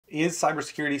Is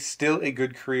cybersecurity still a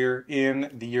good career in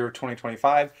the year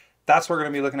 2025? That's what we're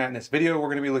going to be looking at in this video. We're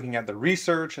going to be looking at the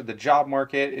research, the job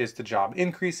market. Is the job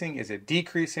increasing? Is it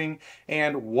decreasing?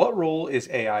 And what role is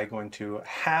AI going to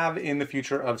have in the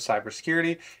future of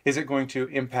cybersecurity? Is it going to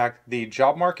impact the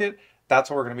job market? That's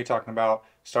what we're going to be talking about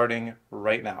starting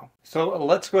right now. So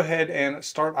let's go ahead and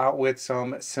start out with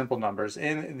some simple numbers.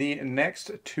 In the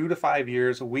next 2 to 5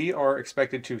 years, we are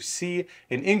expected to see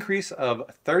an increase of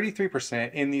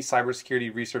 33% in the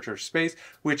cybersecurity researcher space,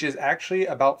 which is actually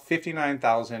about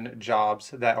 59,000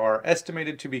 jobs that are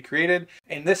estimated to be created.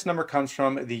 And this number comes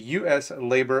from the US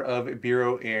Labor of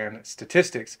Bureau and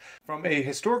Statistics. From a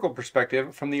historical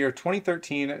perspective, from the year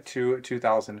 2013 to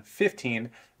 2015,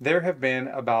 there have been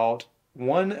about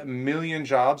 1 million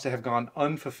jobs that have gone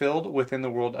unfulfilled within the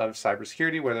world of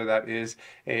cybersecurity, whether that is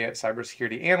a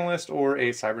cybersecurity analyst or a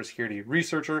cybersecurity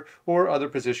researcher or other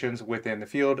positions within the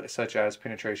field, such as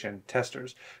penetration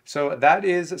testers. So that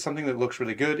is something that looks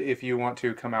really good if you want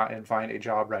to come out and find a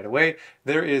job right away.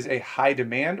 There is a high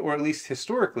demand, or at least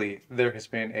historically, there has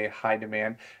been a high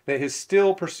demand that is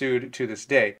still pursued to this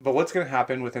day. But what's going to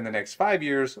happen within the next 5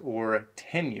 years or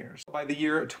 10 years? By the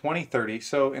year 2030,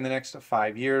 so in the next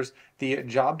 5 years, the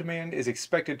job demand is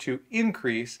expected to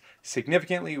increase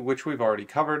significantly, which we've already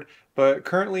covered. But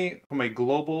currently, from a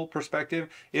global perspective,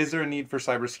 is there a need for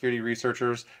cybersecurity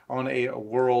researchers on a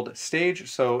world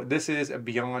stage? So this is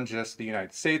beyond just the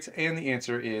United States, and the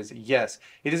answer is yes.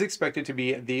 It is expected to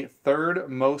be the third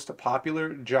most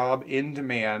popular job in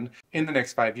demand in the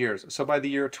next 5 years. So by the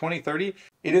year 2030,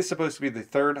 it is supposed to be the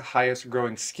third highest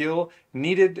growing skill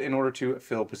needed in order to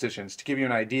fill positions. To give you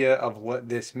an idea of what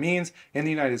this means, in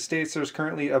the United States, there's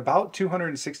currently about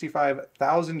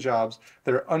 265,000 jobs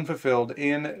that are unfulfilled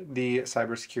in the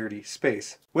cybersecurity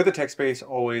space, with the tech space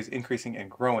always increasing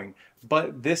and growing.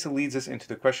 But this leads us into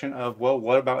the question of, well,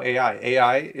 what about AI?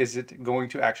 AI, is it going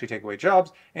to actually take away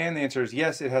jobs? And the answer is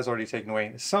yes, it has already taken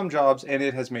away some jobs, and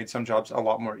it has made some jobs a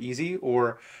lot more easy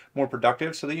or more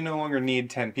productive, so that you no longer need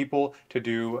 10 people to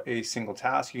do a single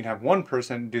task. You can have one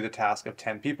person do the task of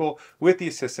 10 people with the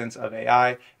assistance of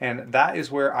AI, and that is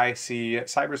where I see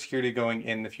cybersecurity going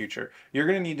in the future. You're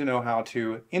going to need to know how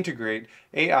to integrate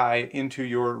AI into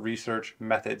your research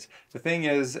methods. The thing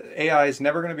is, AI is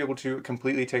never going to be able to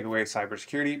completely take away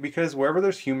cybersecurity, because wherever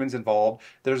there's humans involved,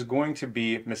 there's going to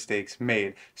be mistakes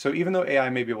made. So even though AI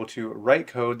may be able to write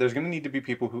code, there's going to need to be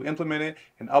people who implement it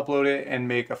and upload it and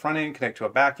make a front end connect to a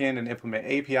back end and implement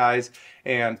APIs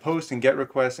and post and get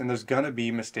requests, and there's going to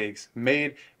be mistakes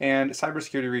made, and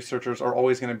cybersecurity researchers are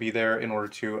always going to be there in order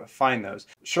to find those.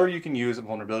 Sure, you can use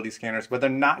vulnerability scanners, but they're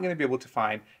not going to be able to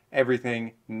find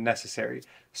everything necessary.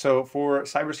 So for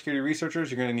cybersecurity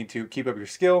researchers, you're going to need to keep up your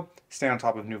skill, stay on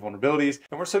top of new vulnerabilities,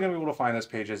 and we're still going to be able to find those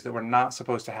pages that we're not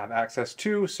supposed to have access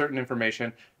to certain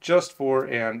information. Just for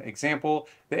an example,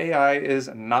 the AI is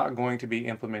not going to be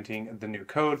implementing the new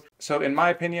code. So in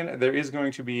my opinion, there is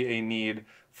going to be a need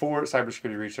for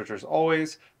cybersecurity researchers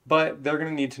always, but they're going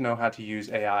to need to know how to use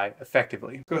AI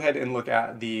effectively. Go ahead and look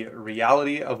at the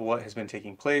reality of what has been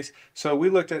taking place. So we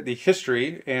looked at the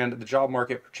history and the job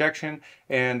market projection,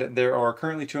 and there are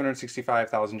currently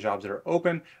 265,000 jobs that are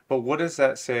open. But what does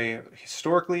that say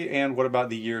historically, and what about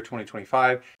the year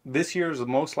 2025? This year is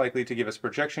most likely to give us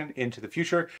projection into the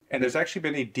future, and there's actually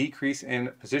been a decrease in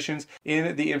positions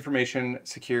in the information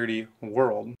security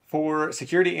world. For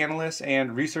security analysts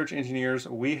and research engineers,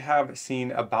 we have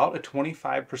seen about a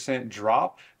 25%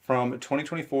 drop from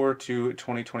 2024 to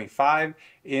 2025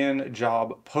 in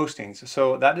job postings.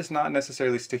 So that is not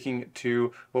necessarily sticking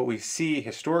to what we see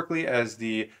historically as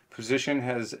the position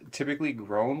has typically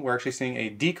grown. We're actually seeing a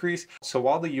decrease. So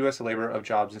while the US Labor of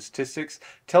Jobs and Statistics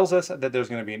tells us that there's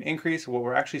going to be an increase, what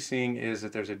we're actually seeing is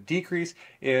that there's a decrease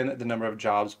in the number of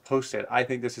jobs posted. I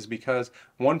think this is because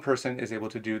one person is able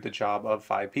to do the job of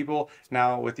 5 people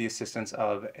now with the assistance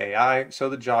of AI. So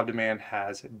the job demand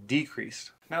has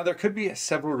decreased. Now, there could be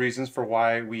several reasons for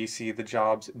why we see the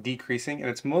jobs decreasing, and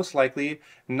it's most likely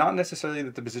not necessarily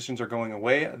that the positions are going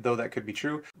away, though that could be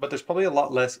true, but there's probably a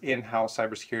lot less in-house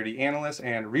cybersecurity analysts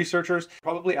and researchers,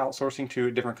 probably outsourcing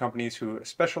to different companies who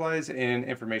specialize in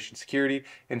information security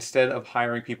instead of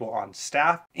hiring people on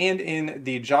staff. And in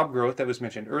the job growth that was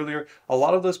mentioned earlier, a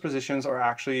lot of those positions are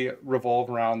actually revolve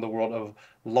around the world of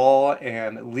law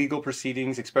and legal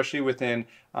proceedings, especially within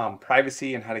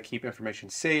privacy and how to keep information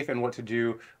safe and what to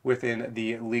do within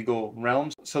the legal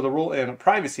realms. So the role in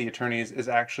privacy attorneys is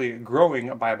actually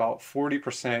growing by about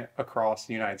 40% across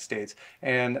the United States.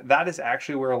 And that is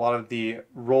actually where a lot of the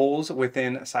roles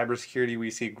within cybersecurity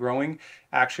we see growing.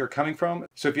 actually are coming from.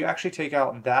 So if you actually take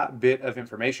out that bit of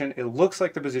information, it looks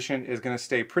like the position is going to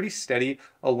stay pretty steady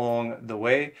along the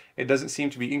way. It doesn't seem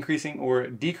to be increasing or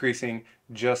decreasing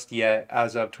just yet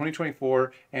as of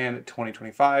 2024 and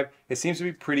 2025. It seems to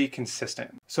be pretty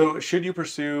consistent. So should you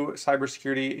pursue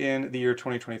cybersecurity in the year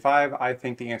 2025? I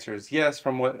think the answer is yes.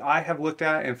 From what I have looked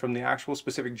at and from the actual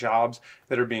specific jobs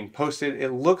that are being posted,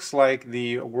 it looks like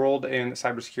the world in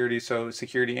cybersecurity, so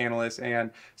security analysts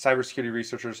and cybersecurity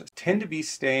researchers, tend to be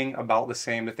staying about the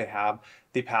same that they have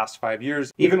the past 5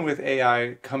 years, even with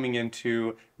AI coming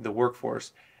into the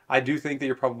workforce. I do think that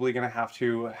you're probably going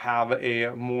to have a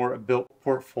more built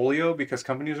portfolio, because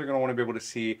companies are going to want to be able to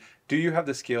see, do you have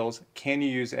the skills? Can you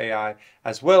use AI,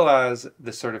 as well as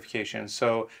the certification?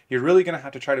 So you're really going to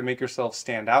have to try to make yourself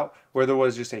stand out. Where there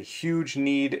was just a huge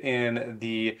need in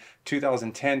the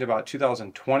 2010 to about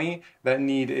 2020, that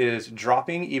need is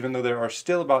dropping, even though there are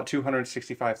still about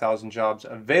 265,000 jobs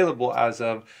available as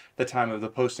of the time of the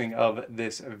posting of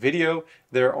this video.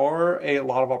 There are a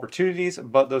lot of opportunities,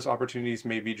 but those opportunities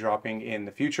may be dropping in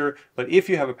the future. But if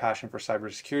you have a passion for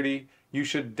cybersecurity, you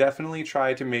should definitely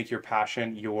try to make your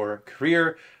passion your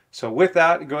career. So with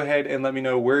that, go ahead and let me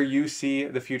know where you see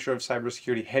the future of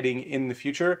cybersecurity heading in the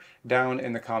future down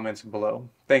in the comments below.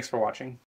 Thanks for watching.